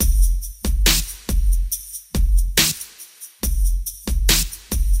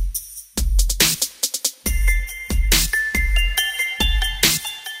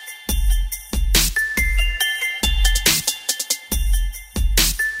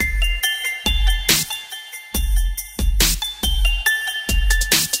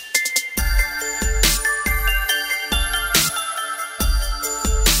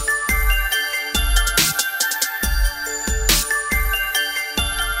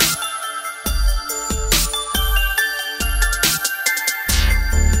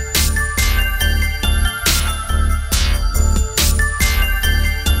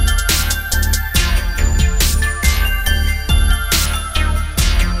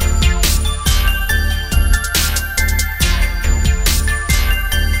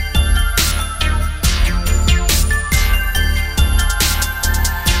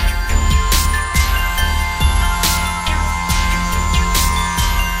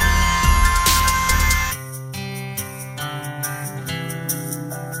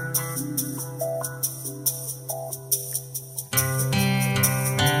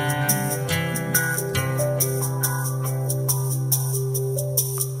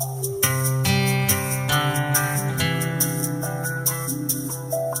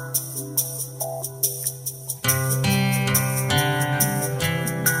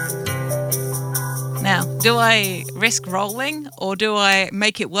Do I risk rolling, or do I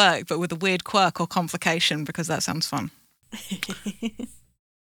make it work but with a weird quirk or complication, because that sounds fun?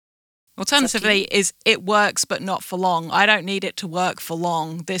 Alternatively, is it works but not for long. I don't need it to work for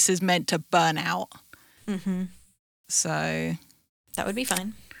long. This is meant to burn out. Mm-hmm. So... that would be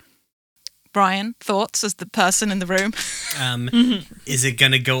fine. Brian, thoughts as the person in the room? Is it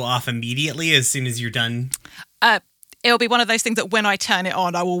going to go off immediately as soon as you're done? It'll be one of those things that when I turn it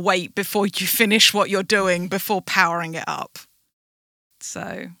on, I will wait before you finish what you're doing before powering it up.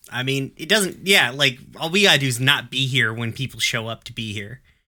 So... I mean, it doesn't... Yeah, like, all we gotta do is not be here when people show up to be here.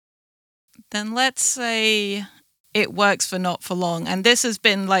 Then let's say it works for not for long. And this has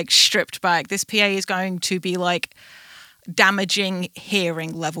been, like, stripped back. This PA is going to be, like, damaging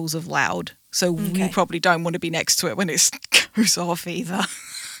hearing levels of loud. So we probably don't want to be next to it when it goes off either.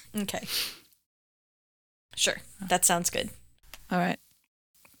 Okay. Sure. That sounds good. All right.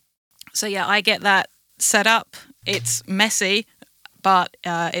 So, yeah, I get that set up. It's messy, but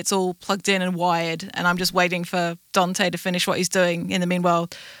it's all plugged in and wired. And I'm just waiting for Dante to finish what he's doing. In the meanwhile,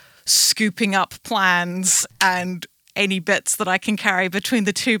 scooping up plans and any bits that I can carry between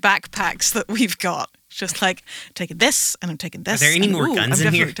the two backpacks that we've got. Just like, taking this, and I'm taking this. Are there any more guns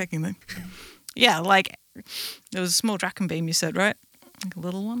in here? Taking them. Yeah, like, there was a small Draken beam, you said, right? Like a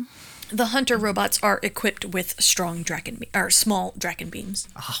little one? The hunter robots are equipped with strong small Draken beams.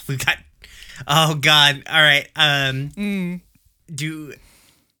 Oh, we got... Oh, God. All right.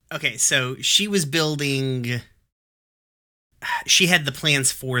 Okay, so she was building... She had the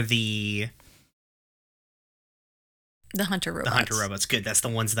plans for the hunter robots. The hunter robots. Good. That's the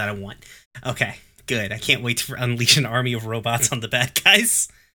ones that I want. Okay, good. I can't wait to unleash an army of robots on the bad guys.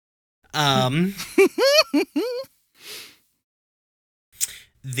 Yeah,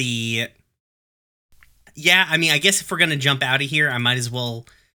 I mean, I guess if we're gonna jump out of here, I might as well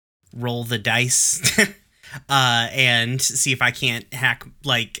roll the dice and see if I can't hack,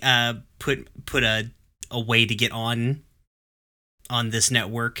 like, put a way to get on this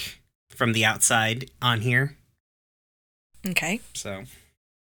network from the outside on here. Okay. So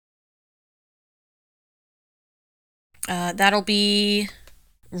that'll be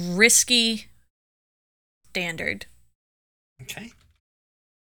risky standard. Okay.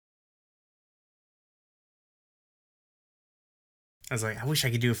 I was like, I wish I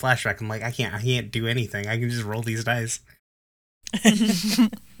could do a flashback. I'm like, I can't do anything. I can just roll these dice.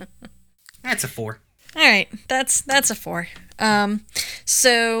 That's a 4. All right, that's a 4.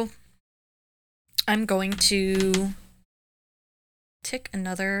 So I'm going to tick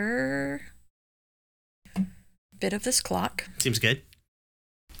another bit of this clock. Seems good.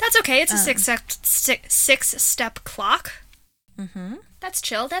 That's okay. It's a six-step clock. Mm-hmm. That's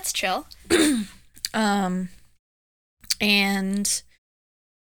chill. That's chill. And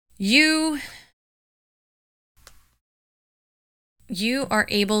you are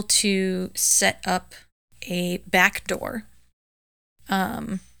able to set up a back door.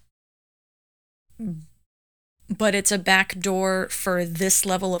 But it's a back door for this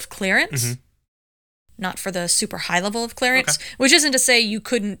level of clearance, not for the super high level of clearance, which isn't to say you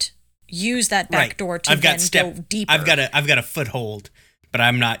couldn't use that back door to go deeper. I've got a foothold, but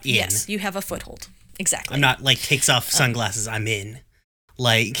I'm not in. Yes, you have a foothold. Exactly. I'm not, like, takes off sunglasses, I'm in.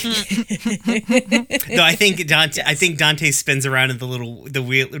 Like, no, I think Dante spins around in the little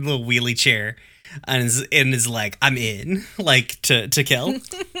wheelie chair and is like, I'm in, like, to kill.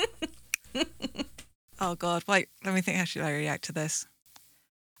 Oh, God. Wait, let me think how should I react to this.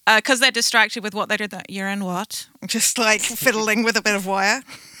 Because they're distracted with what they did. You're in what? Just, like, fiddling with a bit of wire.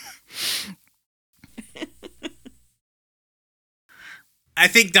 I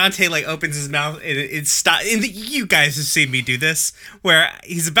think Dante, like, opens his mouth and it stops. You guys have seen me do this, where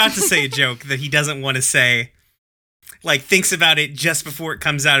he's about to say a joke that he doesn't want to say, like, thinks about it just before it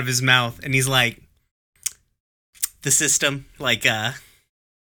comes out of his mouth, and he's like, the system, like, that's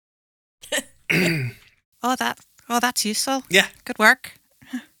useful. Yeah. Good work.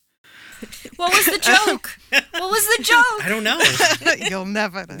 What was the joke? What was the joke? I don't know. You'll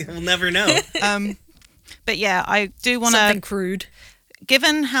never know. We'll never know. But yeah, I do want to... Something crude.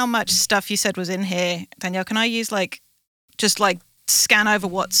 Given how much stuff you said was in here, Danielle, can I use, like, just, like, scan over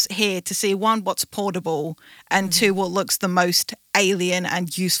what's here to see, one, what's portable, and two, what looks the most alien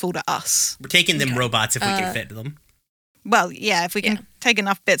and useful to us? We're taking them robots if we can fit them. Well, yeah, if we can take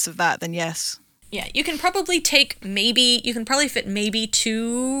enough bits of that, then yes. Yeah, you can probably fit maybe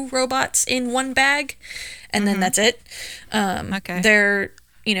 2 robots in one bag, and then that's it. Okay. They're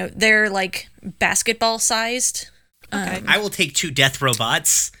like basketball sized. Okay. I will take 2 death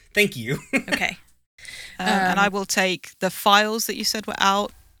robots. Thank you. Okay. And I will take the files that you said were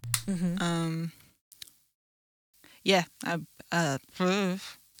out. Yeah. I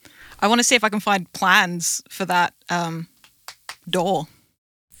want to see if I can find plans for that door.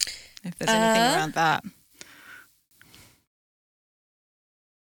 If there's anything around that.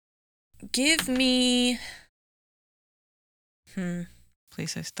 Give me...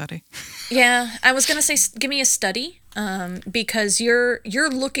 Please say study. Yeah, I was gonna say give me a study, because you're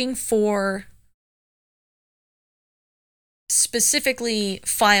looking for specifically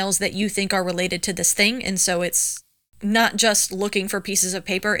files that you think are related to this thing, and so it's not just looking for pieces of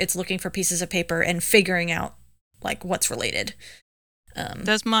paper, it's looking for pieces of paper and figuring out like what's related.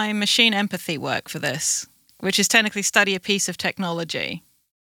 Does my machine empathy work for this? Which is technically study a piece of technology.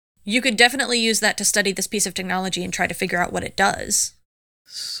 You could definitely use that to study this piece of technology and try to figure out what it does.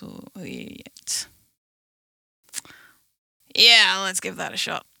 Sweet. Yeah, let's give that a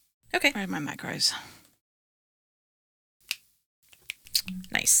shot. Okay. Where are my macros?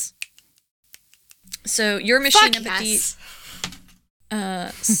 Nice. So your machine empathy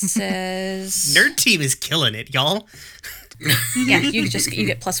yes. Says Nerd Team is killing it, y'all. Yeah, you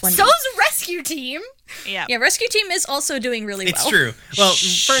get +1. So's rescue team. Yeah. Yeah, rescue team is also doing really well. It's true. Well,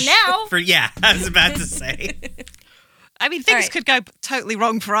 For now. I was about to say. I mean, things could go totally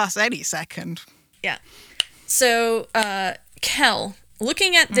wrong for us any second. Yeah. So, Kel,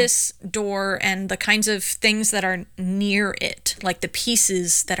 looking at this door and the kinds of things that are near it, like the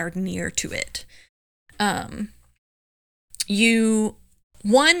pieces that are near to it, you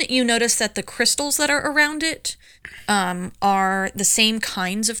notice that the crystals that are around it are the same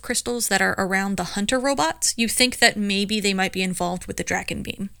kinds of crystals that are around the hunter robots. You think that maybe they might be involved with the Draken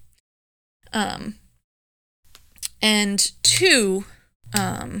Beam. And 2,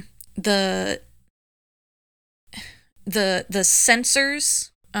 the sensors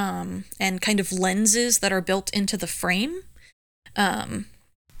and kind of lenses that are built into the frame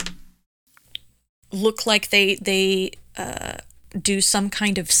look like they do some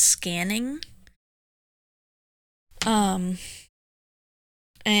kind of scanning. And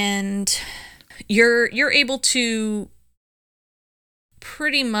you're able to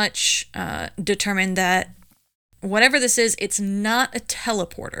pretty much determine that whatever this is, it's not a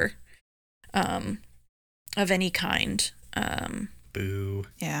teleporter of any kind. Boo.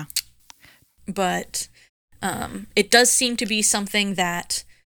 Yeah. But it does seem to be something that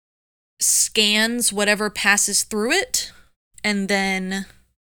scans whatever passes through it and then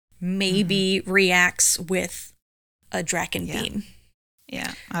maybe reacts with a Draken Beam.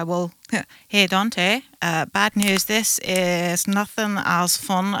 Yeah, I will. Hey, Dante, bad news. This is nothing as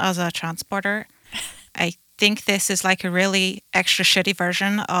fun as a transporter. I think this is like a really extra shitty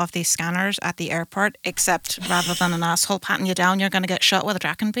version of these scanners at the airport, except rather than an asshole patting you down, you're going to get shot with a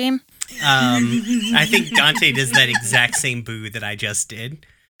Draken Beam. I think Dante does that exact same boo that I just did.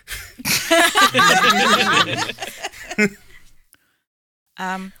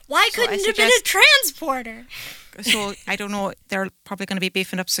 Why couldn't it have been a transporter? So I don't know. They're probably going to be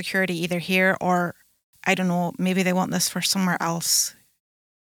beefing up security either here or I don't know. Maybe they want this for somewhere else.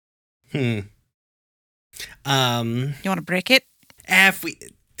 You want to break it?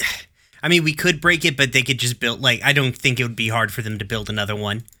 We could break it, but they could just build. I don't think it would be hard for them to build another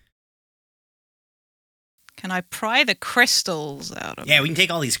one. Can I pry the crystals out of it? Yeah, we can take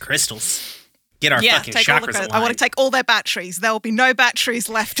all these crystals. Get our fucking chakras alive. I want to take all their batteries. There will be no batteries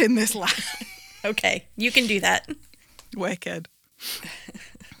left in this lab. Okay, you can do that. Wicked.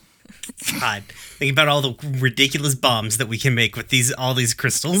 God, think about all the ridiculous bombs that we can make with all these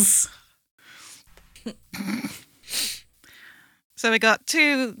crystals. So we got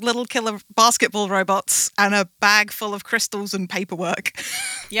 2 little killer basketball robots and a bag full of crystals and paperwork.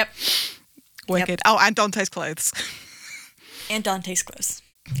 Yep. Wicked. Yep. Oh, and Dante's clothes. And Dante's clothes.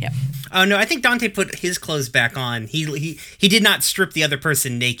 Yep. Oh no, I think Dante put his clothes back on. He did not strip the other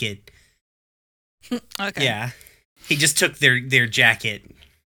person naked. Okay. Yeah. He just took their jacket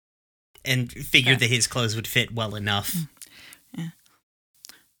and figured that his clothes would fit well enough. Yeah.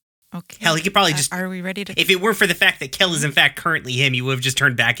 Okay. Hell, he could probably just... Are we ready to... If it were for the fact that Kel is in fact currently him, he would have just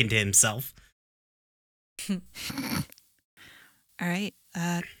turned back into himself. All right.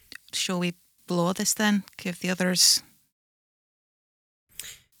 Shall we blow this then? Give the others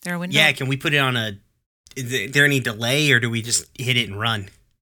their window? Yeah, can we put it on a... Is there any delay, or do we just hit it and run?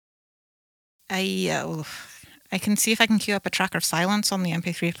 I can see if I can queue up a tracker of silence on the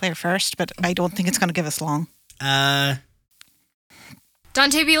MP3 player first, but I don't think it's going to give us long.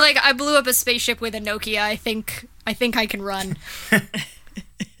 Dante be like, I blew up a spaceship with a Nokia. I think I can run.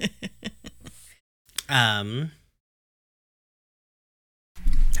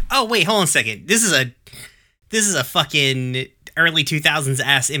 Oh wait, hold on a second. This is a fucking early 2000s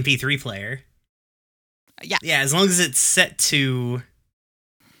ass MP3 player. Yeah, as long as it's set to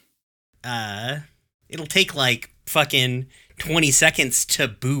it'll take like fucking 20 seconds to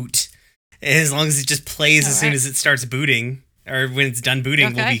boot. As long as it just plays as soon as it starts booting, or when it's done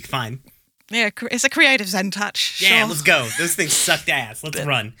booting, we'll be fine. Yeah, it's a creative Zen touch. Yeah, sure. let's go. Those things sucked ass. Let's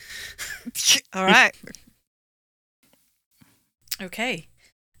run. All right. Okay.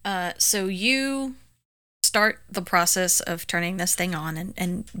 So you start the process of turning this thing on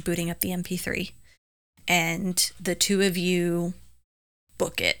and booting up the MP3. And the two of you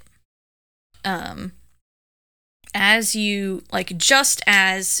book it. As you, like, just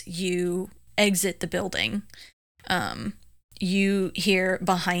as you exit the building, you hear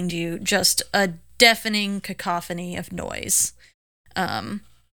behind you just a deafening cacophony of noise. And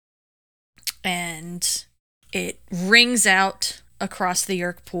it rings out across the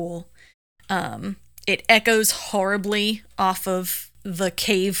Yerk pool. It echoes horribly off of the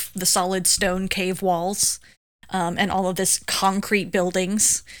cave, the solid stone cave walls, and all of this concrete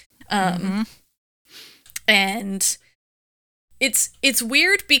buildings. And it's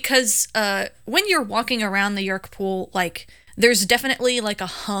weird because when you're walking around the Yerk pool, like, there's definitely like a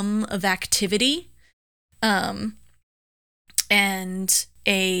hum of activity, and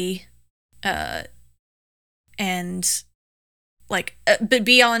but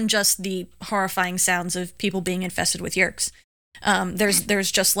beyond just the horrifying sounds of people being infested with Yerks,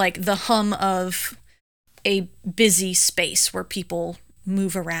 there's just like the hum of a busy space where people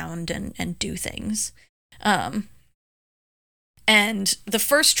move around and do things. And the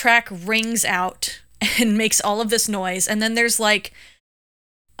first track rings out and makes all of this noise, and then there's like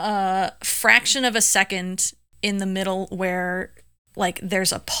a fraction of a second in the middle where like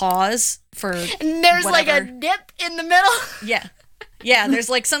there's a pause for And there's whatever. like a dip in the middle. Yeah, there's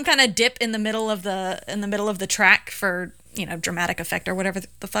like some kind of dip in the middle of the track for, you know, dramatic effect or whatever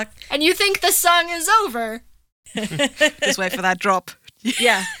the fuck. And you think the song is over. Just wait for that drop.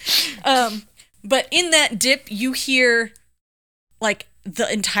 Yeah. But in that dip, you hear like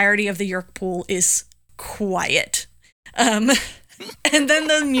the entirety of the Yerk pool is quiet. And then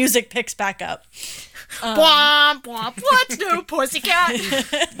the music picks back up. Womp womp. What's new, pussycat?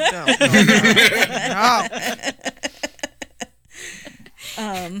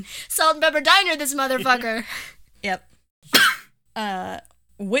 Salt and pepper diner, this motherfucker. Yep.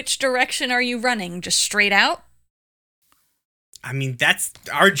 Which direction are you running? Just straight out? I mean, that's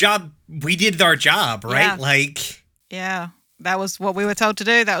our job. We did our job, right? Yeah. Like, Yeah, that was what we were told to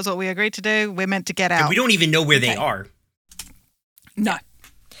do. That was what we agreed to do. We're meant to get and out. we don't even know where they Okay. are. No.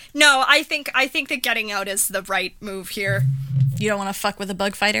 No, I think that getting out is the right move here. You don't want to fuck with a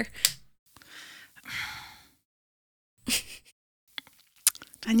bug fighter?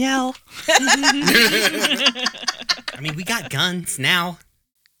 Danielle. I mean, we got guns now.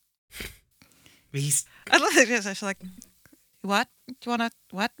 He's, I love it. It's like, what? Do you want to,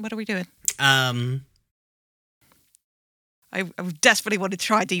 what? What are we doing? I desperately want to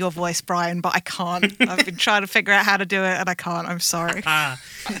try to do your voice, Brian, but I can't. I've been trying to figure out how to do it, and I can't. I'm sorry.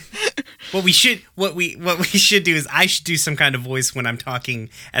 what we should do is I should do some kind of voice when I'm talking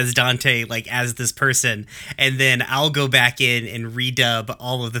as Dante, like as this person, and then I'll go back in and redub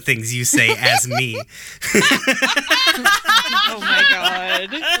all of the things you say as me. Oh my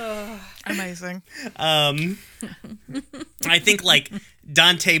god. Amazing. I think like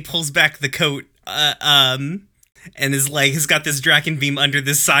Dante pulls back the coat, and is like, has got this Draken beam under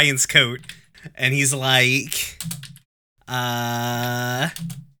this science coat, and he's like, how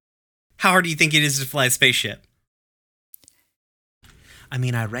hard do you think it is to fly a spaceship? I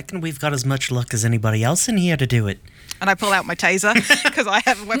mean, I reckon we've got as much luck as anybody else in here to do it. And I pull out my taser because I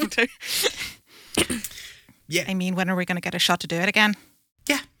have a weapon too. Yeah. I mean, when are we going to get a shot to do it again?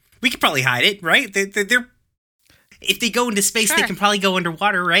 Yeah, we could probably hide it, right? They're if they go into space, they Sure. can probably go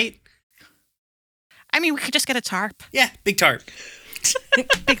underwater, right? I mean, we could just get a tarp. Yeah, big tarp.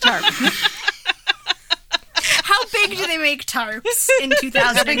 Big tarp. How big do they make tarps in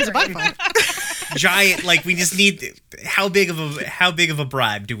How big is a bug 2003? fight? Giant, like we just need. How big of a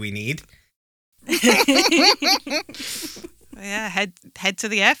bribe do we need? Yeah, head to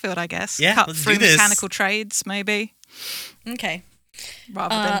the airfield, I guess. Yeah, Cut let's through do this. mechanical trades, maybe, Okay.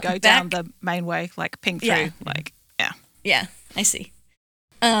 rather than go back- down the main way, like ping through. Yeah. Like, yeah. Yeah, I see.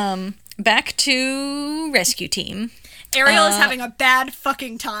 Back to rescue team. Ariel is having a bad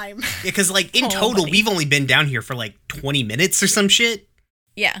fucking time. Yeah, because like in Oh, total, buddy. we've only been down here for like 20 minutes or some shit.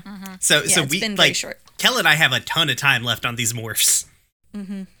 Yeah. So Yeah, so it's we been very like short. Kel and I have a ton of time left on these morphs.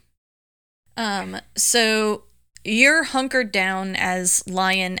 So you're hunkered down as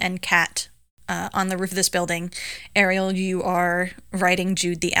Lion and Cat on the roof of this building. Ariel, you are riding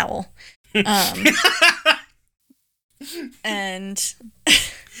Jude the Owl. Um, and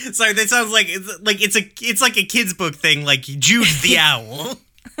Sorry, that sounds like it's like a kid's book thing, like Jude the Owl.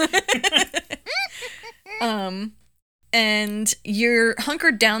 and you're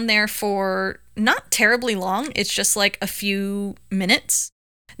hunkered down there for not terribly long. It's just like a few minutes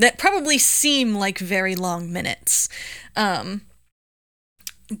that probably seem like very long minutes. But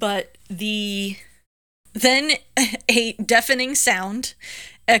then a deafening sound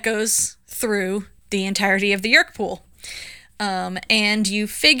echoes through the entirety of the Yerk pool. And you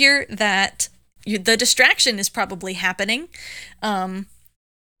figure that the distraction is probably happening.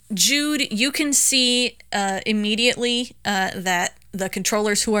 Jude, you can see immediately that the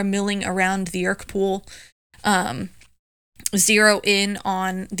controllers who are milling around the Yerk pool zero in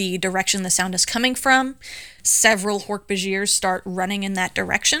on the direction the sound is coming from. Several Hork-Bajirs start running in that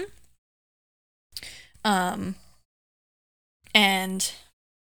direction. And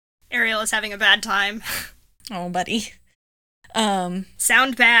Ariel is having a bad time. oh, buddy.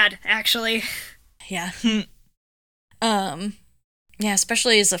 Sound bad, actually. Yeah. Yeah,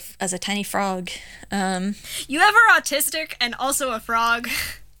 especially as a tiny frog. You ever autistic and also a frog?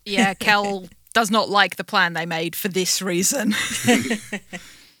 Yeah, Kel does not like the plan they made for this reason.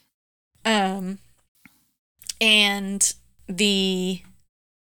 And the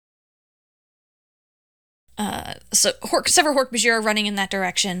several Hork-Bajir are running in that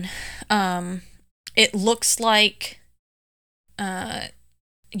direction. It looks like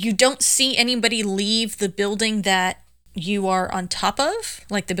you don't see anybody leave the building that you are on top of,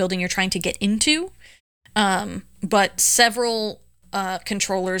 like the building you're trying to get into. But several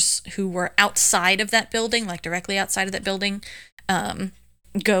controllers who were outside of that building, like directly outside of that building,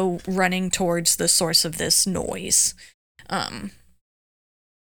 go running towards the source of this noise.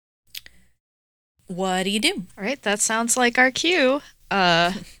 What do you do? All right, that sounds like our cue.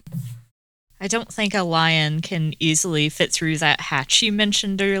 I don't think a lion can easily fit through that hatch you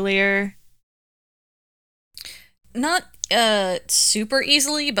mentioned earlier. Not super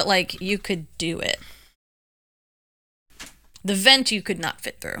easily, but like you could do it. The vent you could not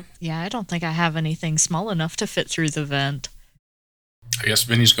fit through. Yeah, I don't think I have anything small enough to fit through the vent. I guess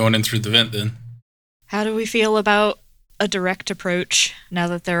Benny's going in through the vent then. How do we feel about a direct approach now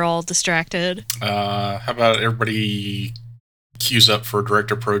that they're all distracted? How about everybody queues up for a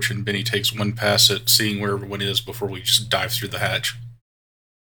direct approach and Benny takes one pass at seeing where everyone is before we just dive through the hatch?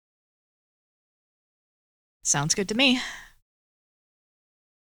 Sounds good to me.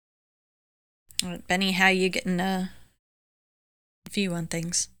 All right, Benny, how you getting a view on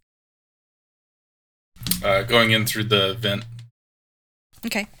things? Going in through the vent.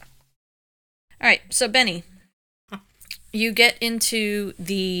 Okay. All right, so Benny, you get into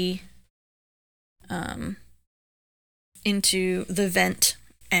the vent,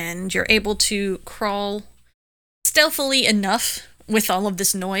 and you're able to crawl stealthily enough with all of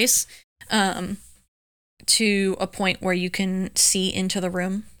this noise to a point where you can see into the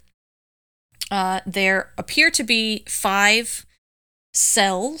room. There appear to be 5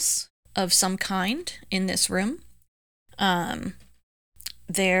 cells of some kind in this room.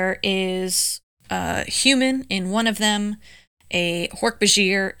 There is a human in one of them, a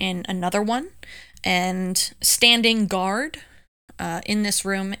Hork-Bajir in another one, and standing guard in this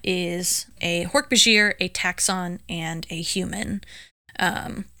room is a Hork-Bajir, a Taxxon, and a human.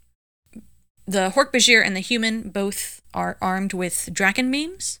 The Hork-Bajir and the human both are armed with Draken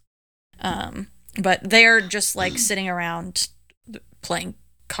beams, but they're just like sitting around playing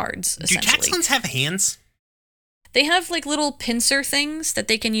cards, essentially. Do Taxxons have hands? They have like little pincer things that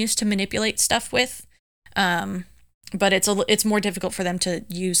they can use to manipulate stuff with, but it's more difficult for them to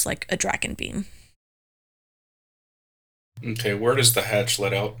use like a Draken beam. Okay, where does the hatch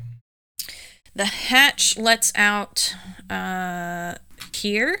let out? The hatch lets out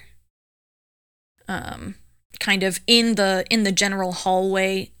here, kind of in the general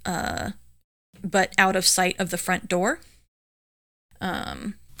hallway, but out of sight of the front door.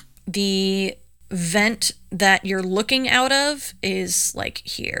 The vent that you're looking out of is like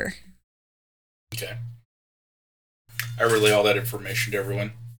here. Okay. I relay all that information to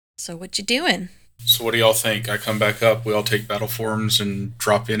everyone. So what you doing? So what do y'all think? I come back up, we all take battle forms and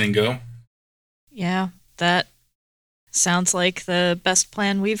drop in and go? Yeah, that sounds like the best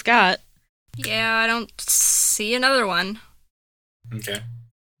plan we've got. Yeah, I don't see another one. Okay.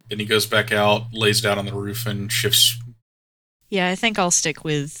 Then he goes back out, lays down on the roof, and shifts. Yeah, I think I'll stick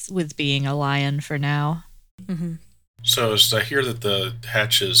with being a lion for now. Mm-hmm. So, I hear that the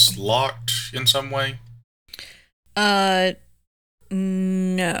hatch is locked in some way?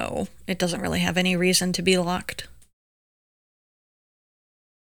 No. It doesn't really have any reason to be locked.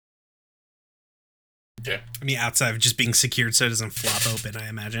 Okay. I mean, outside of just being secured so it doesn't flop open, I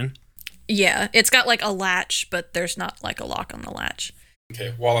imagine. Yeah, it's got like a latch, but there's not like a lock on the latch.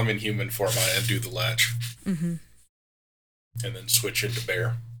 Okay. While I'm in human form, I undo the latch Mm-hmm. and then switch into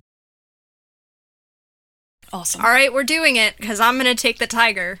bear. Awesome. All right, we're doing it because I'm gonna take the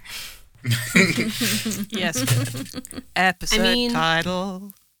tiger. Yes. Good. Episode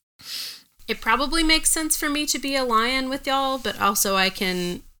title. It probably makes sense for me to be a lion with y'all, but also I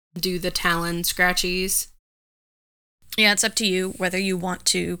can do the talon scratchies. Yeah, it's up to you whether you want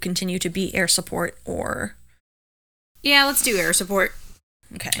to continue to be air support or... Yeah, let's do air support.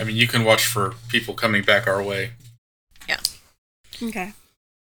 Okay. I mean, you can watch for people coming back our way. Okay.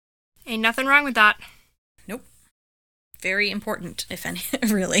 Ain't nothing wrong with that. Very important, if any,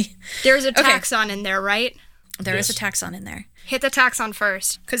 really. There's a Okay. taxon in there, right? There is Yes. a taxon in there. Hit the taxon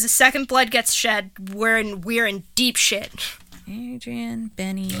first, because the second blood gets shed, we're in deep shit. Adrian,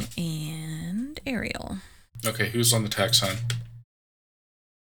 Benny, and Ariel. Okay, who's on the taxon?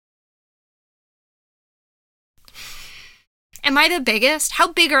 Am I the biggest?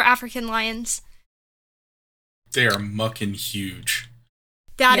 How big are African lions? They are mucking huge.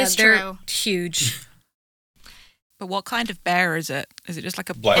 That Yeah, is they're true. huge. But what kind of bear is it? Is it just like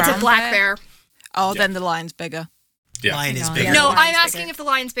a Black. It's brown a black bear. Oh, Yeah. then the lion's bigger. Yeah. Lion is Hang on. bigger. Yeah, No, the I'm lion's asking bigger. if the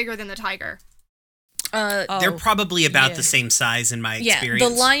lion's bigger than the tiger. Oh, They're probably about yeah. the same size in my Yeah, experience.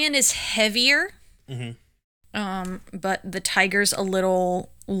 the lion is heavier, Mhm. but the tiger's a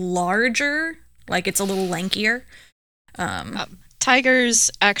little larger. Like, it's a little lankier.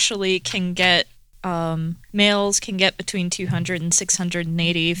 Tigers actually can get males can get between 200 and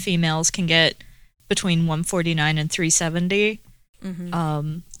 680. Females can get between 149 and 370.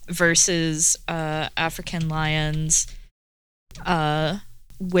 Versus African lions,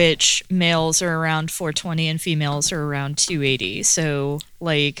 which males are around 420 and females are around 280. So,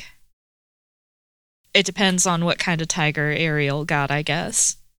 like, it depends on what kind of tiger Ariel got, I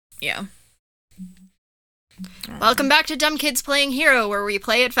guess. Yeah. Welcome back to Dumb Kids Playing Hero, where we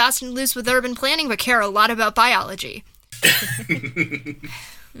play it fast and loose with urban planning, but care a lot about biology.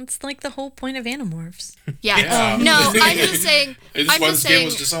 It's like the whole point of Animorphs. Yeah. Yeah. No, I'm just saying. This I'm why just this game saying.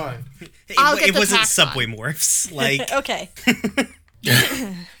 was designed. I'll get It the wasn't taxon. Subway Morphs. Like, Okay.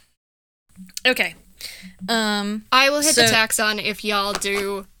 Okay. I will hit the So- taxon if y'all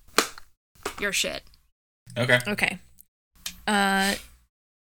do your shit. Okay. Okay.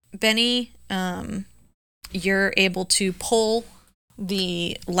 Benny, you're able to pull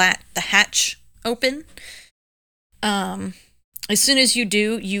the hatch open. As soon as you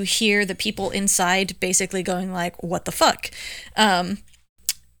do, you hear the people inside basically going like, "What the fuck?"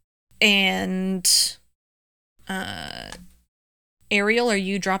 And Ariel, are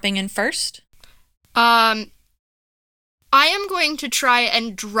you dropping in first? I am going to try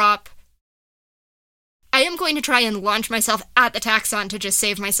and drop. I am going to try and launch myself at the taxon to just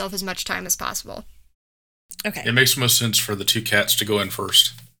save myself as much time as possible. Okay. It makes most sense for the two cats to go in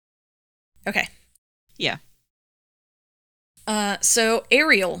first. Okay. Yeah. So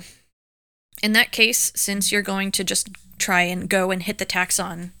Ariel, in that case, since you're going to just try and go and hit the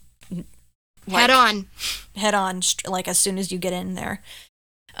taxon Head on. like as soon as you get in there,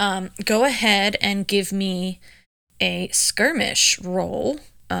 go ahead and give me a skirmish roll.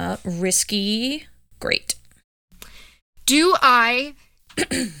 Risky, great. Do I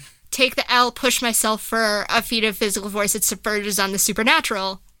take the L, push myself for a feat of physical force that subverges on the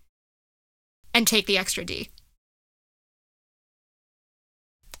supernatural, and take the extra D?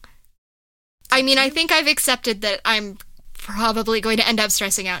 I mean, I think I've accepted that I'm probably going to end up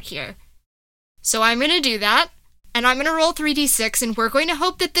stressing out here. So I'm going to do that, and I'm going to roll 3d6, and we're going to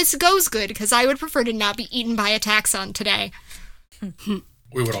hope that this goes good, because I would prefer to not be eaten by a taxon today.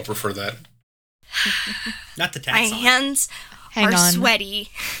 We would all prefer that. not the My taxon. hands Hang are on. sweaty.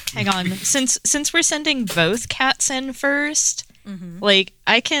 Hang on. Since we're sending both cats in first, Mm-hmm. like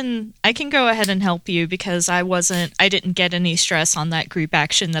I can go ahead and help you because I didn't get any stress on that group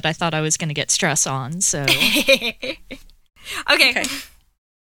action that I thought I was going to get stress on. So, Okay.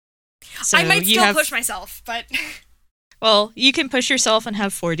 so I might you still have, push myself, but well, you can push yourself and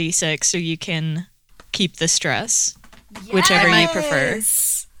have 4d6 so you can keep the stress. Whichever you prefer.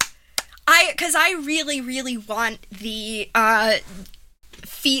 Yes. Because I really, really want the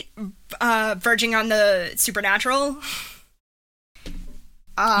feet verging on the supernatural.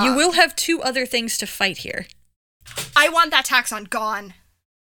 You will have two other things to fight here. I want that taxon gone.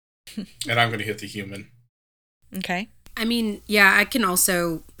 And I'm going to hit the human. Okay. I mean, yeah, I can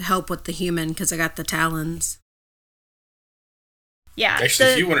also help with the human because I got the talons. Yeah. Actually,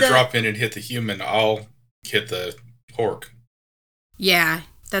 if you want to drop in and hit the human, I'll hit the orc. Yeah,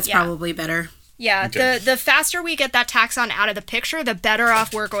 that's Yeah. probably better. Yeah, Okay. the faster we get that taxon out of the picture, the better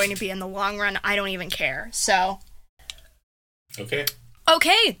off we're going to be in the long run. I don't even care. So, Okay.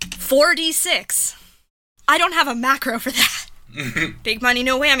 okay, 4d6. I don't have a macro for that. Big money,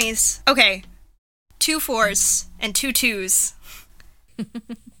 no whammies. Okay, 2 4s and 2 2s.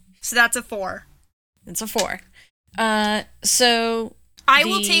 So that's a 4. It's a 4. So I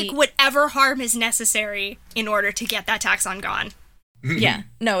will The- take whatever harm is necessary in order to get that taxon gone. yeah,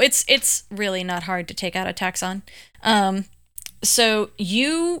 no, it's really not hard to take out a taxon. So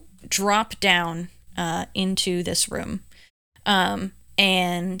you drop down into this room,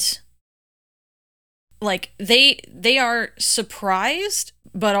 and like they are surprised,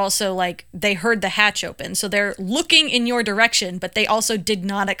 but also like they heard the hatch open, so they're looking in your direction, but they also did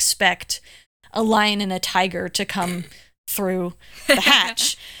not expect a lion and a tiger to come through the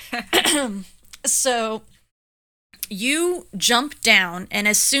hatch. So you jump down, and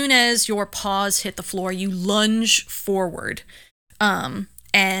as soon as your paws hit the floor, you lunge forward.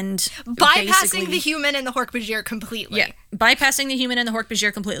 And Bypassing basically- the human and the Hork-Bajir completely. yeah, bypassing the human and the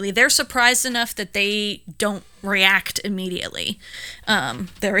Hork-Bajir completely. They're surprised enough that they don't react immediately.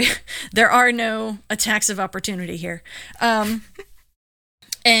 There are no attacks of opportunity here.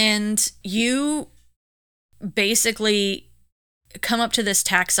 And you basically come up to this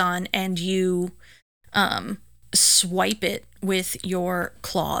taxon and you swipe it with your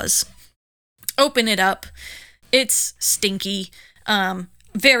claws. Open it up. It's stinky.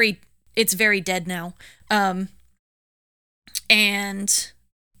 It's very dead now. But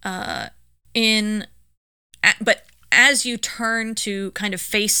as you turn to kind of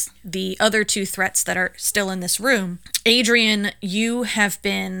face the other 2 threats that are still in this room, Adrian, you have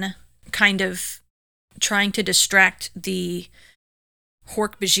been kind of trying to distract the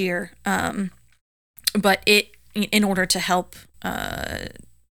Hork-Bajir, but in order to help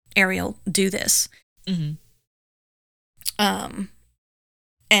Ariel do this. Mm-hmm.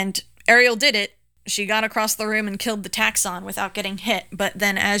 And Ariel did it. She got across the room and killed the taxon without getting hit. But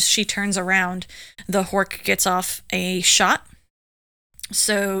then as she turns around, the Hork gets off a shot.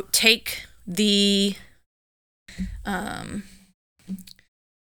 So take the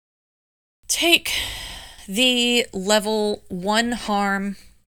level 1 harm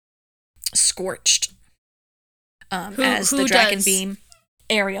scorched. As who the Draken does? Beam,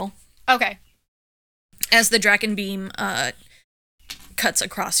 Ariel, Okay. as the Draken Beam cuts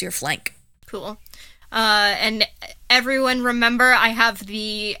across your flank. Cool. And everyone remember I have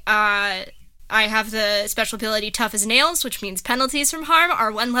the special ability Tough as Nails, which means penalties from harm are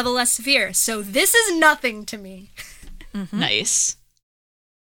 1 level less severe. So this is nothing to me. Mm-hmm. Nice.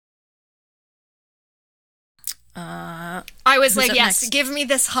 I was Who's like, up yes, next? give me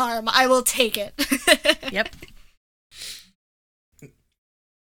this harm. I will take it. Yep.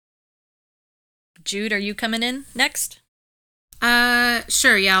 Jude, are you coming in next?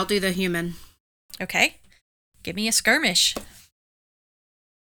 Sure, yeah, I'll do the human. Okay. Give me a skirmish.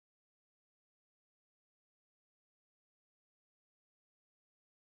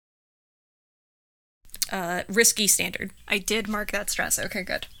 Risky standard. I did mark that stress. Okay,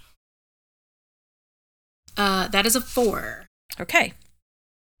 good. That is a 4. Okay.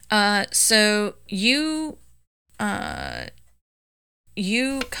 So you come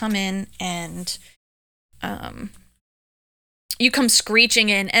in and you come screeching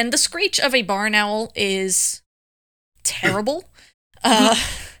in, and the screech of a barn owl is terrible.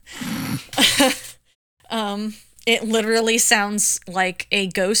 It literally sounds like a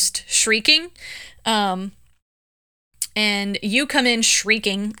ghost shrieking. And you come in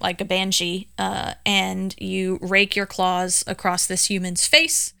shrieking like a banshee, and you rake your claws across this human's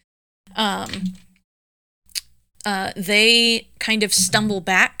face. They kind of stumble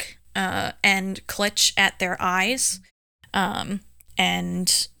back and clutch at their eyes.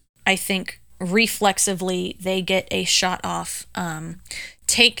 And I think reflexively they get a shot off.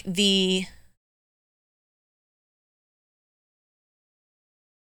 Take the...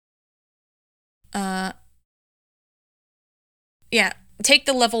 yeah, take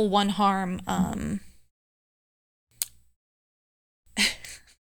the level 1 harm. Boy.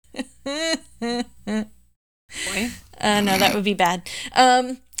 No, that would be bad. Take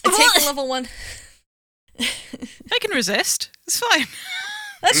the level 1. I can resist. It's fine.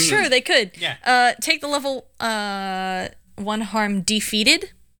 That's true, they could. Yeah. Take the level 1 harm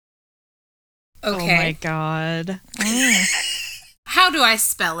defeated. Oh my Okay. god. How do I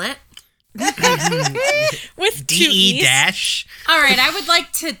spell it? With 2 DE E's. dash. All right, I would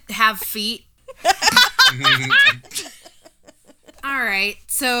like to have feet. All right,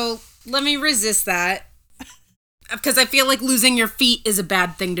 so let me resist that. Because I feel like losing your feet is a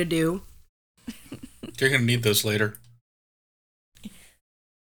bad thing to do. You're gonna need those later.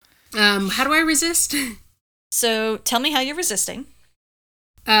 How do I resist? So tell me how you're resisting.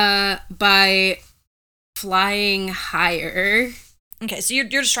 By flying higher. Okay, so you're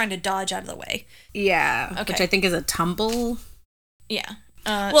just trying to dodge out of the way. Yeah. Okay. Which I think is a tumble. Yeah.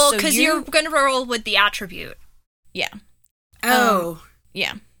 Well, so because you're going to roll with the attribute. Yeah. Oh.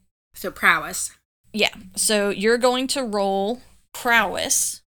 Yeah. So prowess. Yeah. So you're going to roll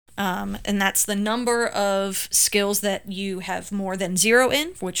prowess. And that's the number of skills that you have more than 0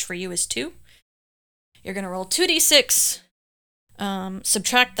 in, which for you is 2. You're going to roll 2d6,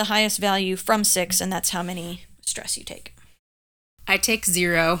 subtract the highest value from 6, and that's how many stress you take. I take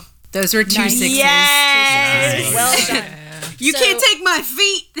 0. Those were 2 Nice. 6s. Yes! Well done. You So- can't take my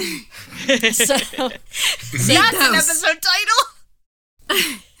feet. So That's an episode title!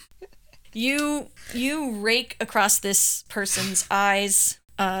 you rake across this person's eyes.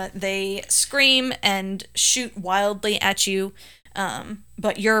 They scream and shoot wildly at you,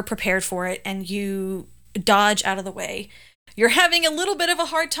 but you're prepared for it, and you dodge out of the way. You're having a little bit of a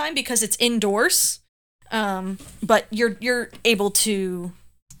hard time because it's indoors, but you're able to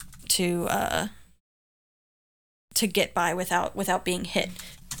get by without being hit.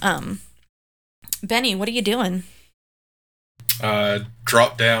 Benny, what are you doing?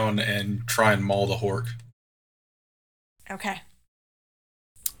 Drop down and try and maul the Hork. Okay.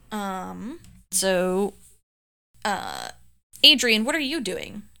 So, Adrian, what are you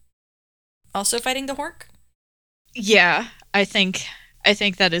doing? Also fighting the Hork? Yeah, I think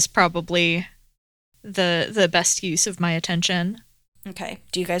that is probably the best use of my attention. Okay.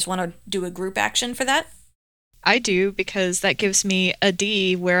 Do you guys want to do a group action for that? I do, because that gives me a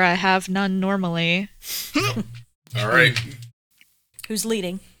D where I have none normally. All right. Who's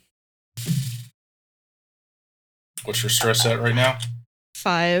leading? What's your stress at right now?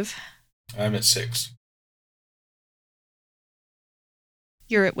 5. I'm at 6.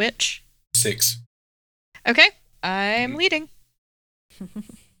 You're at which? 6. Okay, I'm leading. All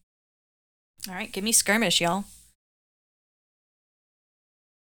right, give me skirmish, y'all.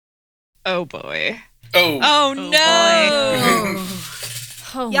 Oh boy. Oh. Oh no!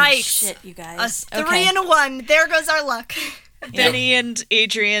 Holy Yikes. shit, you A guys. 3 and a 1. There goes our luck. Benny and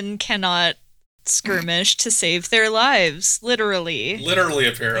Adrian cannot skirmish to save their lives, literally. Literally,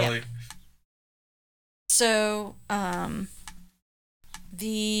 apparently. So,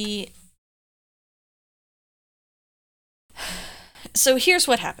 So here's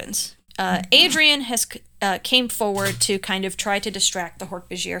what happens. Adrian has came forward to kind of try to distract the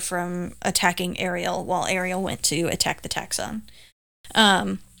Hork-Bajir from attacking Ariel while Ariel went to attack the Taxon.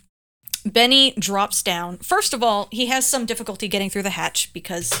 Benny drops down. First of all, he has some difficulty getting through the hatch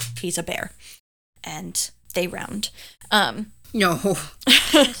because he's a bear. And they round. No.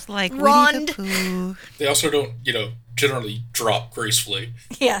 It's like Rond. Winnie the Pooh. They also don't, generally drop gracefully.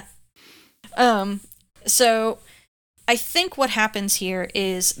 Yeah. So I think what happens here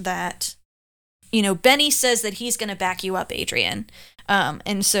is that, Benny says that he's going to back you up, Adrian.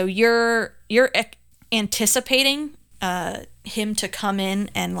 And so you're anticipating him to come in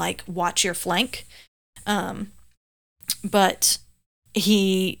and watch your flank. But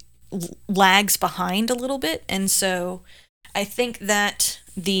he lags behind a little bit, and so I think that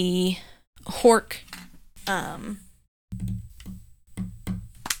the Hork the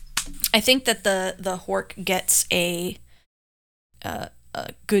Hork gets a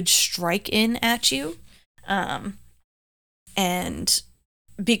good strike in at you, and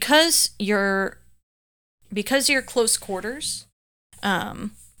because you're close quarters,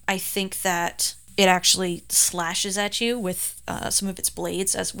 I think that it actually slashes at you with some of its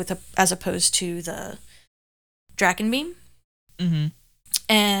blades as opposed to the Draken Beam. Mm-hmm.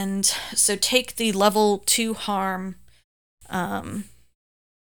 And so take the level 2 harm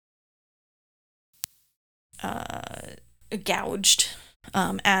gouged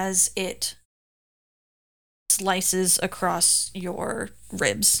as it slices across your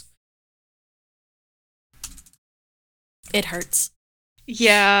ribs. It hurts.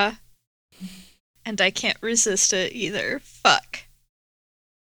 Yeah. And I can't resist it either. Fuck.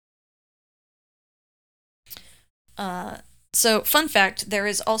 So, fun fact, there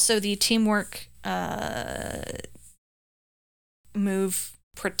is also the teamwork move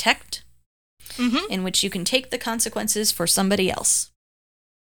Protect, in which you can take the consequences for somebody else.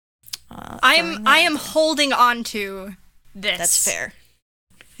 I am holding on to this. That's fair.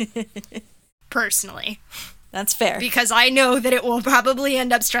 Personally. That's fair. Because I know that it will probably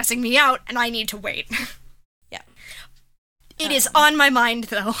end up stressing me out, and I need to wait. Yeah. It is on my mind,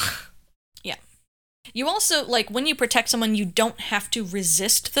 though. Yeah. You also, like, when you protect someone, you don't have to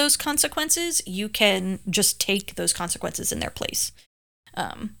resist those consequences. You can just take those consequences in their place.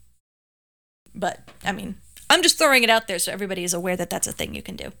 But, I mean, I'm just throwing it out there so everybody is aware that that's a thing you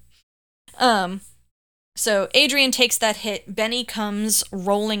can do. So Adrian takes that hit. Benny comes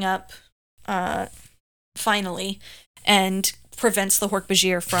rolling up, finally, and prevents the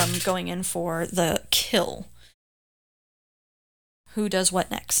Hork-Bajir from going in for the kill. Who does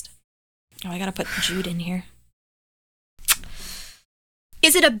what next? Oh, I gotta put Jude in here.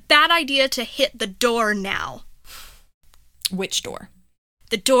 Is it a bad idea to hit the door now? Which door?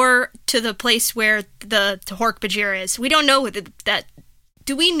 The door to the place where the Hork-Bajir is. We don't know that.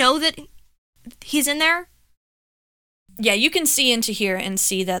 Do we know that he's in there? Yeah, you can see into here and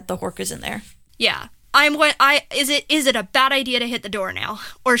see that the Hork is in there. Yeah. Is it a bad idea to hit the door now?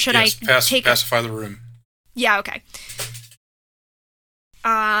 Or should Yes, I pacify the room. Yeah, okay.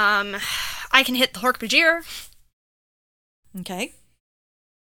 I can hit the Hork-Bajir. Okay.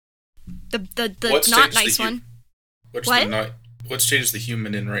 The What not stage nice the one. What stage is the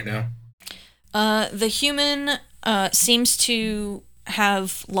human in right now? The human seems to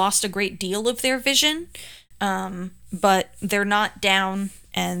have lost a great deal of their vision, but they're not down,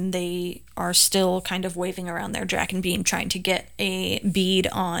 and they are still kind of waving around their Draken Beam, trying to get a bead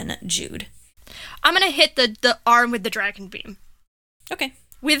on Jude. I'm gonna hit the arm with the Dragon Beam. Okay.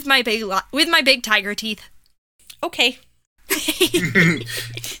 With my big tiger teeth. Okay.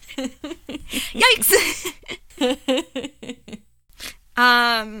 Yikes.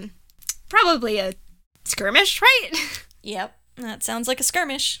 Probably a skirmish, right? Yep, that sounds like a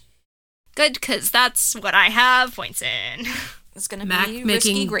skirmish. Good, because that's what I have points in. It's gonna Mac be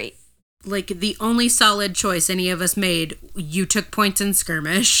making- risky great. Like, the only solid choice any of us made, you took points in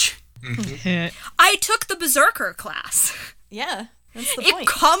skirmish. I took the Berserker class. Yeah, that's the It point.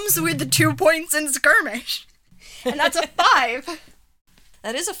 comes with the 2 points in skirmish. And that's a 5.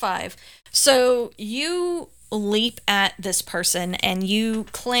 That is a 5. So you leap at this person and you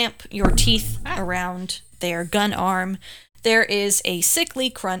clamp your teeth around their gun arm. There is a sickly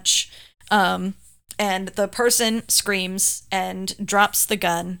crunch, and the person screams and drops the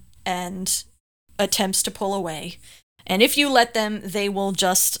gun and attempts to pull away. And if you let them, they will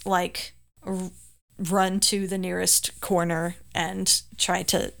just, like, run to the nearest corner and try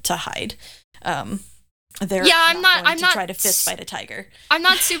to hide. They're I'm going to not try to fist fight a tiger. I'm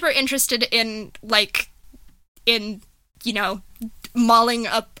not super interested in mauling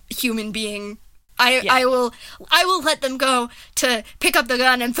up human being. I will let them go to pick up the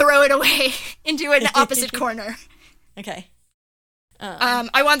gun and throw it away into an opposite corner. Okay.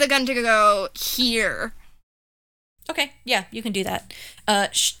 I want the gun to go here. Okay, yeah, you can do that.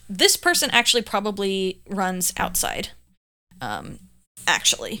 This person actually probably runs outside.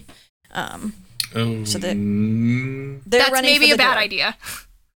 Actually. So they're That's running maybe for a the bad door. idea.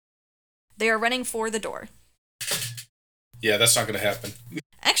 They are running for the door. Yeah, that's not going to happen.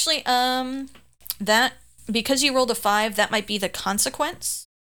 Actually, that, because you rolled a 5, that might be the consequence.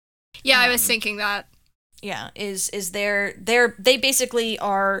 Yeah, I was thinking that. Yeah, they basically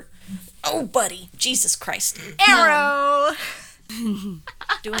are, oh buddy, Jesus Christ. Arrow!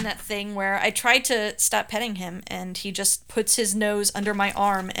 Doing that thing where I tried to stop petting him and he just puts his nose under my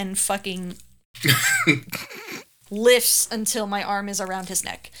arm and fucking lifts until my arm is around his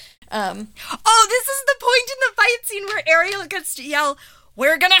neck. Oh, this is the point in the fight scene where Ariel gets to yell,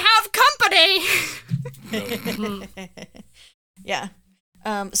 "We're gonna have company!" Yeah.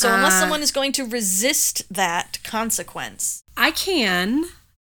 So unless someone is going to resist that consequence. I can.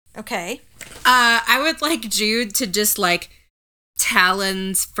 Okay. I would like Jude to just, like,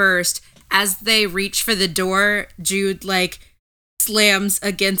 talons first. As they reach for the door, Jude, like, slams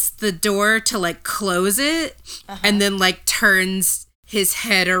against the door to, like, close it, and then, like, turns his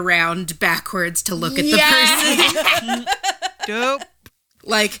head around backwards to look at the person. Dope.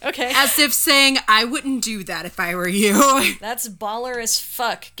 Like, Okay. as if saying, I wouldn't do that if I were you. That's baller as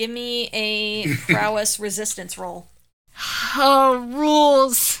fuck. Give me a prowess resistance roll. Oh,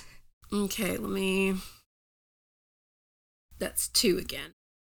 rules. Okay, let me... That's 2 again.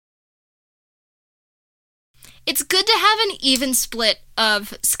 It's good to have an even split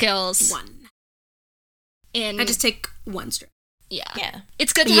of skills. 1. In I just take 1 strike. Yeah.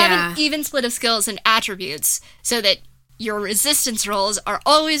 It's good to have Yeah. an even split of skills and attributes so that your resistance rolls are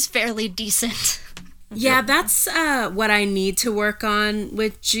always fairly decent. Yeah, that's what I need to work on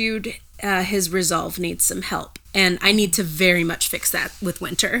with Jude. His resolve needs some help, and I need to very much fix that with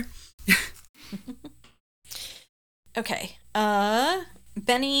Winter. Okay.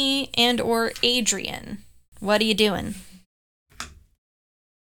 Benny and or Adrian, what are you doing?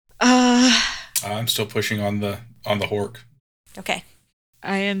 I'm still pushing on the Hork. Okay.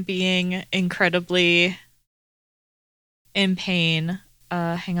 I am being incredibly in pain.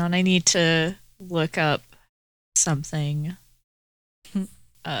 Hang on, I need to look up something.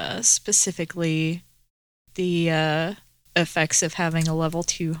 Specifically the effects of having a level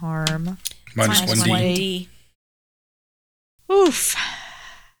 2 harm. Minus Minus 1D. 1D. Oof.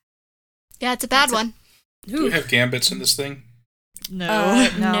 Yeah, it's a bad one. Do we have gambits in this thing? No.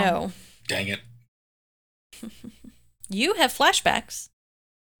 No. Dang it. You have flashbacks.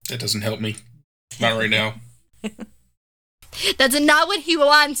 That doesn't help me. Not right now. That's not what he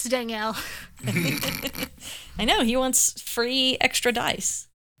wants, Danielle. I know, he wants free extra dice.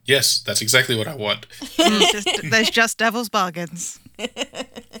 Yes, that's exactly what I want. There's just devil's bargains.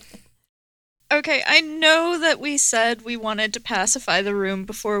 Okay, I know that we said we wanted to pacify the room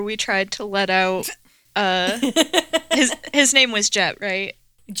before we tried to let out his name was Jet, right?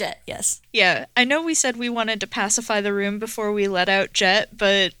 Jet, yes. Yeah, I know we said we wanted to pacify the room before we let out Jet,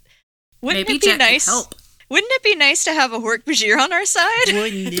 but wouldn't Maybe it be Jet could nice? help. Wouldn't it be nice to have a Hork-Bajir on our side?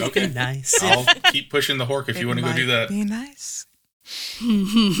 Wouldn't it Okay. be nice? I'll keep pushing the Hork if you want to go do that. Be nice.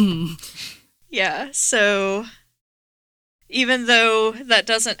 Yeah, so even though that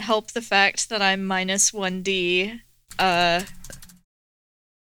doesn't help the fact that I'm minus 1D, I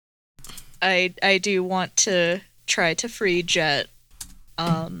do want to try to free Jet.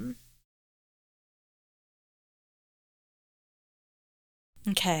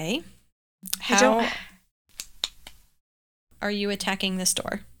 Okay. I don't- How are you attacking this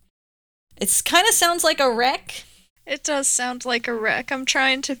door? It kind of sounds like a wreck. It does sound like a wreck. I'm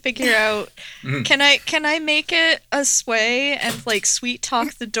trying to figure out Mhm. can I make it a sway and like sweet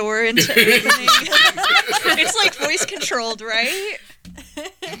talk the door into opening? It's like voice controlled, right?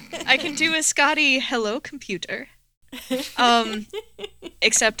 I can do a Scotty hello computer.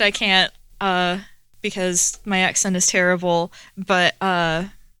 Except I can't because my accent is terrible, but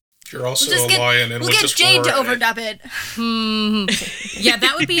You're also We'll just a get- lion, and We'll get just Jade to roar at it. overdub it. Yeah,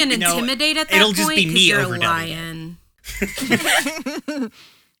 that would be an No, intimidate at that it'll point. just be 'cause me you're a overdubbing lion.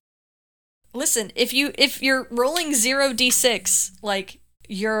 Listen, if you're rolling 0d6, like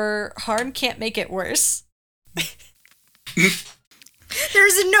your harm can't make it worse.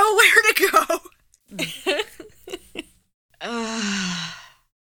 There's nowhere to go.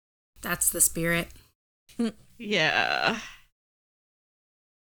 That's the spirit. yeah.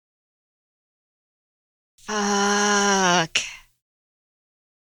 Fuck.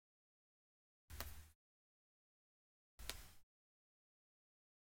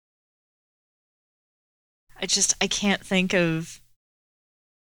 I can't think of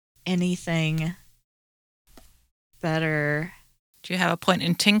anything better. Do you have a point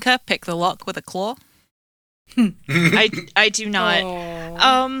in Tinker? Pick the lock with a claw. I do not.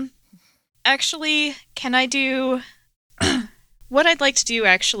 Oh. Actually, can I do what I'd like to do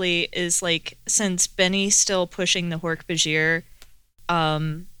actually is like since Benny's still pushing the Hork-Bajir,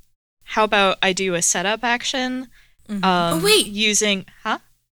 how about I do a setup action? Mhm. Oh, wait. Using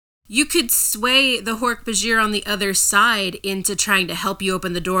You could sway the Hork-Bajir on the other side into trying to help you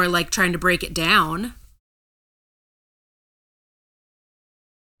open the door, like trying to break it down.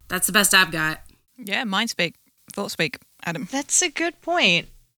 That's the best I've got. Yeah, mind speak. Thought speak, Adam. That's a good point.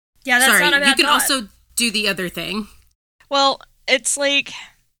 Yeah, that's Sorry, not a bad you can thought. also do the other thing. Well, it's like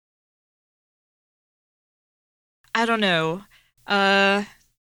I don't know.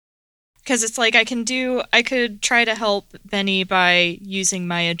 Because it's like I could try to help Benny by using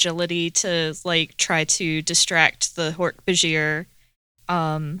my agility to like try to distract the Hork-Bajir,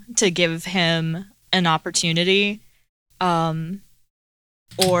 to give him an opportunity. Or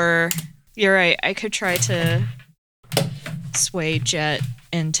you're right, I could try to sway Jet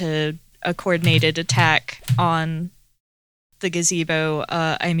into a coordinated attack on the gazebo,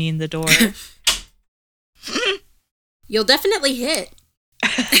 the door. You'll definitely hit.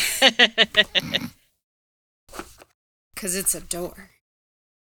 Because it's a door.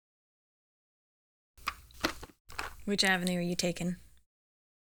 Which avenue are you taking?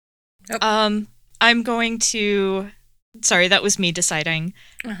 I'm going to. Sorry, that was me deciding.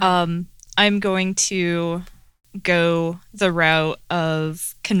 Uh-huh. I'm going to go the route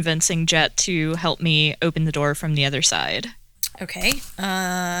of convincing Jet to help me open the door from the other side. Okay.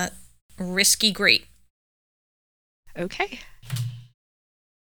 Risky great. Okay.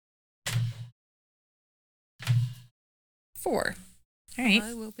 4. All right.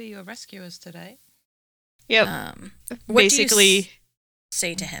 I will be your rescuers today. Yep. What Basically, do you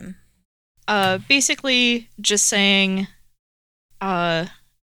say to him? basically just saying, along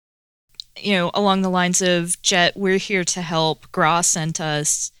the lines of Jet, we're here to help. Gra sent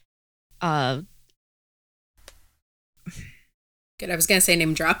us. Good. I was gonna say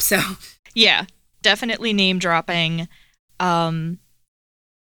name drop. So Yeah, definitely name dropping. I'm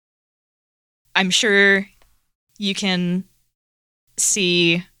sure you can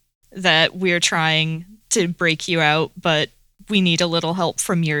see that we're trying to break you out, but we need a little help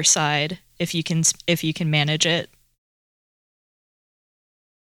from your side if you can manage it.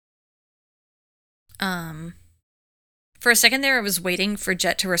 For a second there, I was waiting for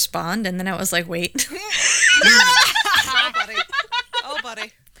Jet to respond, and then I was like, wait. Oh, buddy. Oh,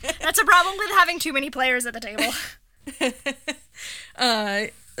 buddy. That's a problem with having too many players at the table.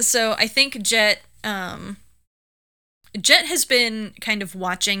 So I think Jet has been kind of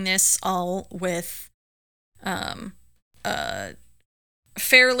watching this all with a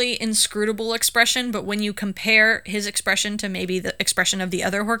fairly inscrutable expression, but when you compare his expression to maybe the expression of the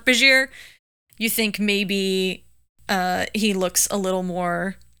other Hork-Bajir, you think maybe he looks a little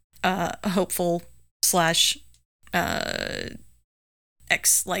more hopeful /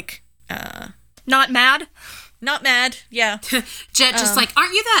 Not mad. not mad, yeah. Jet just like,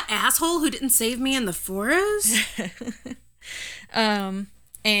 aren't you that asshole who didn't save me in the forest?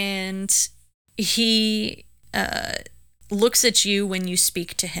 And he looks at you when you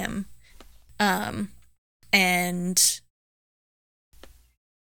speak to him, and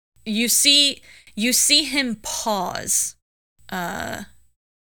you see him pause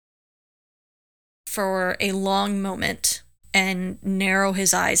for a long moment and narrow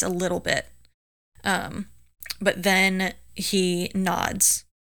his eyes a little bit, but then he nods,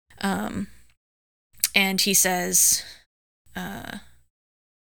 and he says,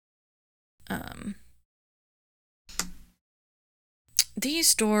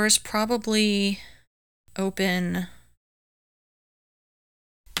 these doors probably open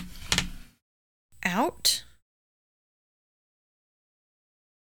out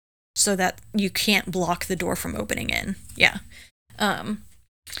so that you can't block the door from opening in. Yeah.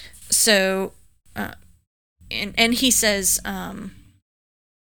 So and he says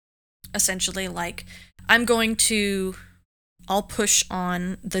essentially like, I'll push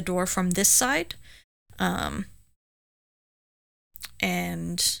on the door from this side,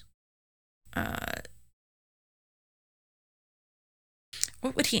 and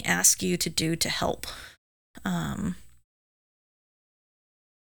what would he ask you to do to help?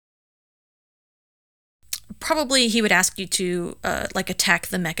 Probably he would ask you to attack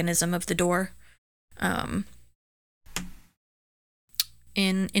the mechanism of the door,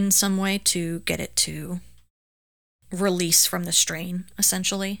 in some way to get it to release from the strain,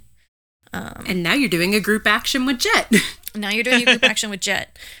 essentially. And now you're doing a group action with Jet. Now you're doing a group action with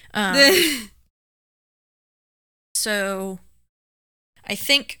Jet. So I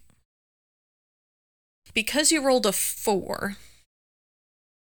think because you rolled a 4,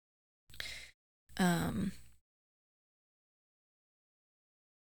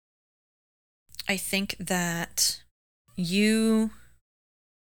 I think that you're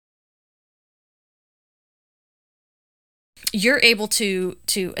able to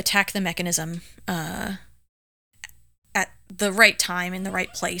attack the mechanism at the right time in the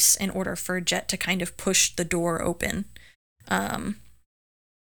right place in order for Jet to kind of push the door open.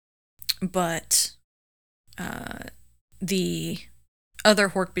 But the other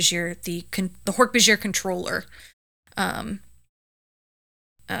Hork-Bajir, the Hork-Bajir controller,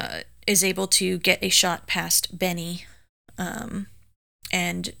 is able to get a shot past Benny,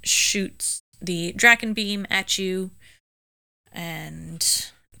 and shoots the Draken Beam at you,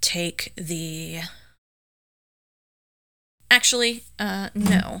 and take the... Actually,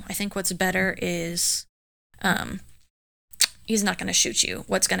 no. I think what's better is he's not going to shoot you.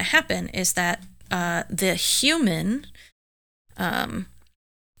 What's going to happen is that the human,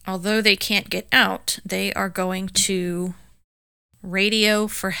 although they can't get out, they are going to radio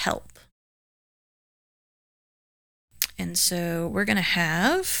for help. And so we're going to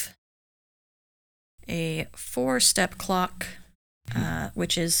have a 4-step clock,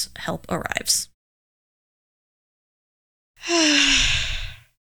 which is help arrives.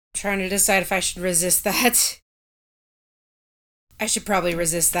 Trying to decide if I should resist that. I should probably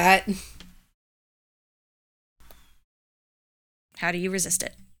resist that. How do you resist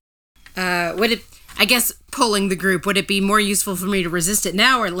it? I guess pulling the group, would it be more useful for me to resist it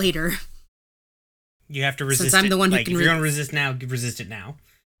now or later? You have to resist Since I'm the one who like, can if you're going to resist now, resist it now.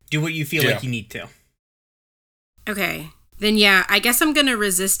 Do what you feel like you need to. Okay. Then yeah, I guess I'm going to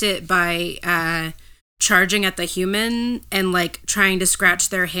resist it by charging at the human and like trying to scratch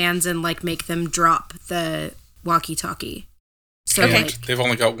their hands and like make them drop the walkie-talkie. So Okay. like, They've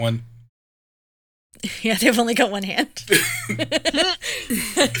only got one. Yeah, they've only got one hand.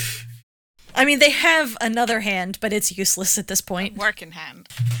 I mean, they have another hand, but it's useless at this point. Work in hand.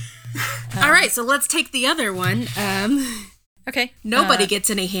 All right, so let's take the other one. Okay. Nobody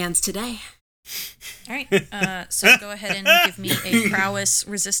gets any hands today. All right. So go ahead and give me a prowess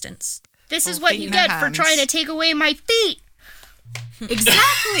resistance. This is Well, what feet you in get our for hands. trying to take away my feet.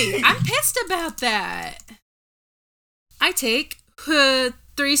 Exactly. I'm pissed about that. I take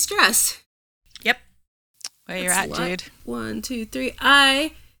 3 stress. Yep. Where you're That's at, a lot. Jude. 1, 2, 3.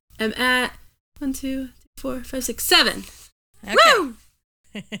 I am at 1, 2, 3, 4, 5, 6, 7. Okay. Woo!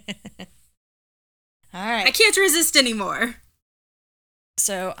 All right. I can't resist anymore.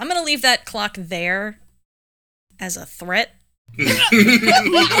 So I'm gonna leave that clock there as a threat,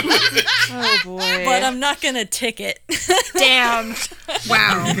 Oh boy. but I'm not gonna tick it. Damn.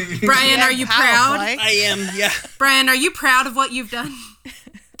 Wow. Brian, Yeah, are you power proud? play. I am, yeah. Brian, are you proud of what you've done?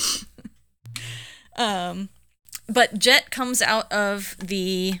 But Jet comes out of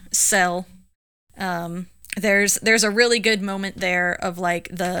the cell. There's a really good moment there of like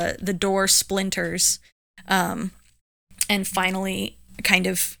the door splinters, and finally kind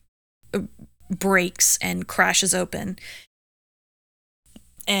of breaks and crashes open.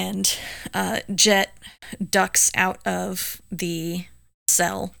 And Jet ducks out of the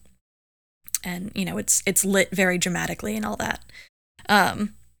cell, and it's lit very dramatically and all that.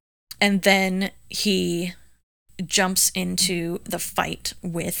 And then he jumps into the fight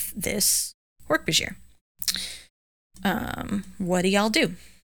with this Hork-Bajir. What do y'all do?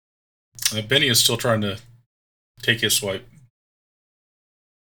 Benny is still trying to take his swipe,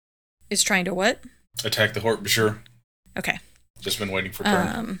 Is trying to what? attack the Hork-Bajir. Okay. Just been waiting for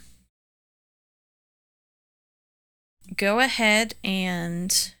turn. Go ahead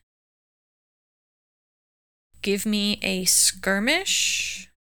and give me a skirmish.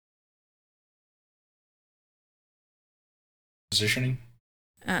 Positioning.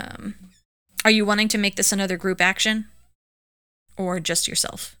 Are you wanting to make this another group action? Or just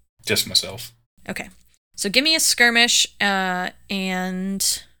yourself? Just myself. Okay. So give me a skirmish,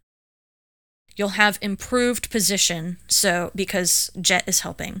 and you'll have improved position, so because Jet is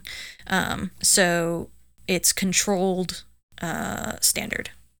helping. So it's controlled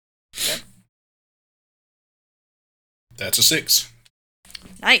standard. That's a 6.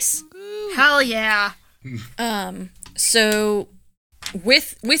 Nice. Hell yeah. So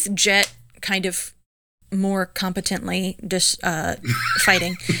with Jet kind of more competently just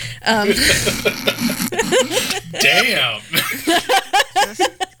fighting. Damn!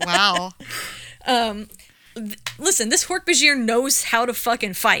 Wow. Listen, this Hork-Bajir knows how to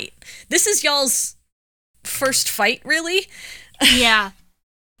fucking fight. This is y'all's first fight, really. Yeah.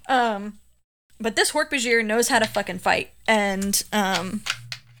 But this Hork-Bajir knows how to fucking fight, and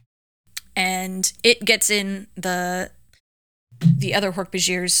it gets in the other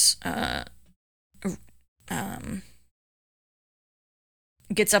Hork-Bajir's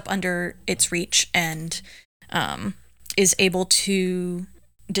gets up under its reach and is able to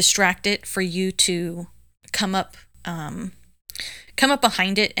distract it for you to come up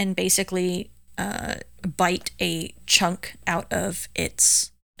behind it and basically bite a chunk out of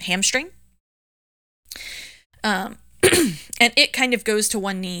its hamstring. And it kind of goes to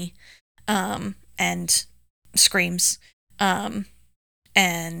one knee and screams.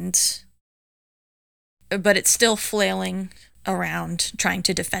 But it's still flailing around trying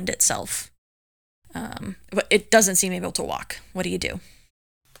to defend itself. But it doesn't seem able to walk. What do you do?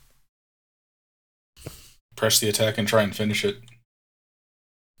 Press the attack and try and finish it.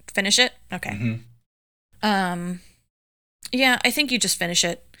 Finish it? Okay. Mm-hmm. Yeah, I think you just finish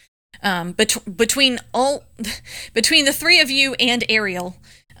it. Between the three of you and Ariel,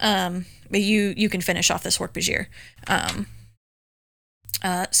 you can finish off this Hork-Bajir.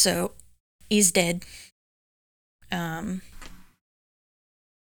 So he's dead.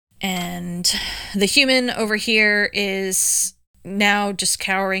 And the human over here is now just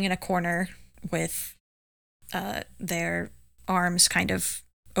cowering in a corner with their arms kind of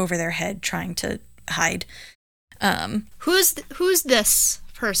over their head, trying to hide. Who's this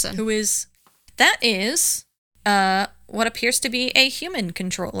person? Who is? That is what appears to be a human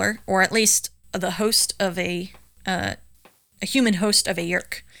controller, or at least the host of a human host of a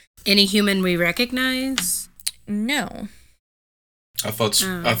Yeerk. Any human we recognize? No. I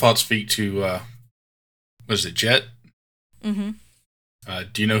thought speak to was it Jet? Mm-hmm.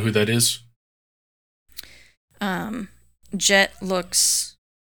 Do you know who that is? Jet looks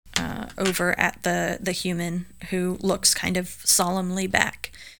over at the human, who looks kind of solemnly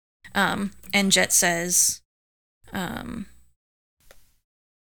back. And Jet says,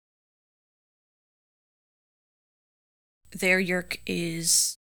 their Yeerk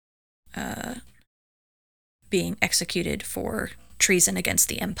is being executed for treason against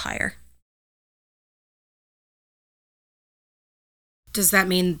the Empire. Does that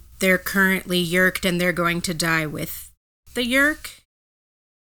mean they're currently Yeerked and they're going to die with the Yeerk?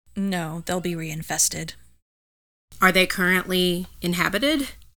 No, they'll be reinfested. Are they currently inhabited?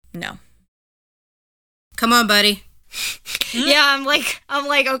 No. Come on, buddy. Yeah, I'm like,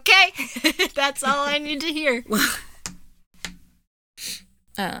 okay. That's all I need to hear. Well,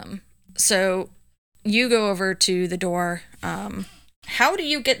 So you go over to the door. How do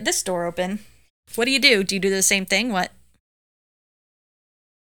you get this door open? What do? Do you do the same thing? What?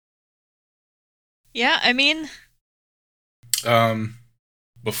 Yeah, I mean,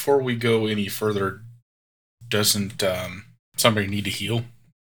 Before we go any further, doesn't somebody need to heal?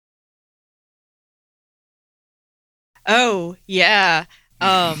 oh, yeah.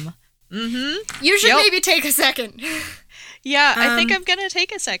 You should Yep. maybe take a second. Yeah, I think I'm gonna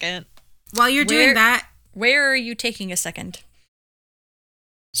take a second. while you're doing that, Where are you taking a second?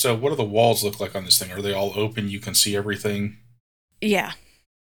 So what do the walls look like on this thing? Are they all open? You can see everything? Yeah,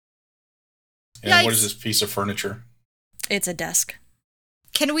 And what Yikes. is this piece of furniture? it's a desk.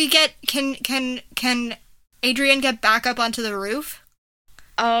 Can we get can Adrian get back up onto the roof?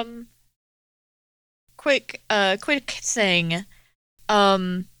 Quick thing.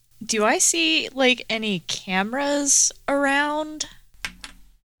 Do I see, like, any cameras around?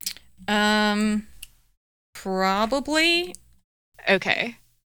 Probably. Okay.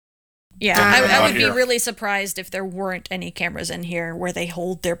 Yeah, Uh, I not would be here. really surprised if there weren't any cameras in here where they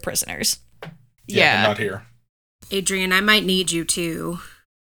hold their prisoners. Yeah. But not here. Adrian, I might need you too.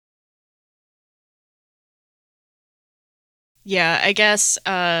 Yeah, I guess,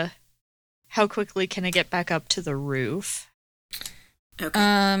 how quickly can I get back up to the roof? Okay.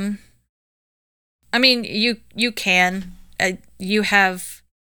 I mean, you can. You have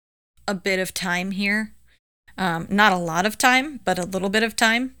a bit of time here. Not a lot of time, but a little bit of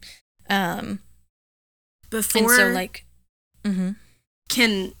time. Before, And so, like,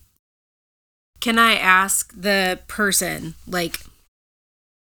 can I ask the person, like,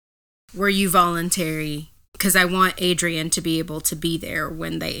 were you voluntary? Because I want Adrian to be able to be there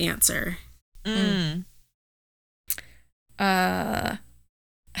when they answer. Mm.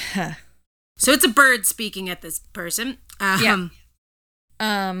 So it's a bird speaking at this person. Yeah.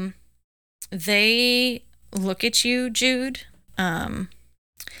 They look at you, Jude, and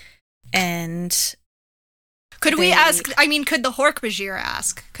Could we They- ask? I mean, could the Hork-Bajir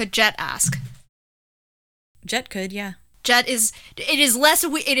ask? Could Jet ask? Jet could, yeah. Jet is. It is less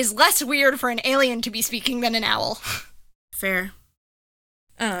weird for an alien to be speaking than an owl. Fair.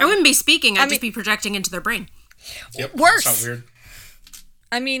 I wouldn't be speaking. I'd I just mean- be projecting into their brain. Yep. Worse. That's not weird.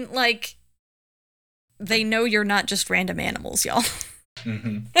 I mean, like, they know you're not just random animals, y'all.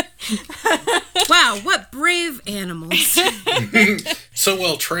 Mm-hmm. Wow, what brave animals. So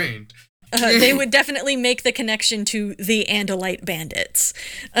well trained. They would definitely make the connection to the Andalite bandits.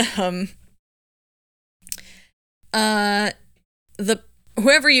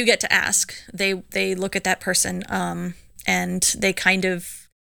 Whoever you get to ask, they look at that person, and they kind of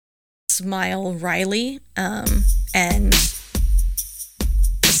smile wryly, and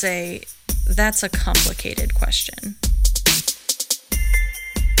say, "That's a complicated question."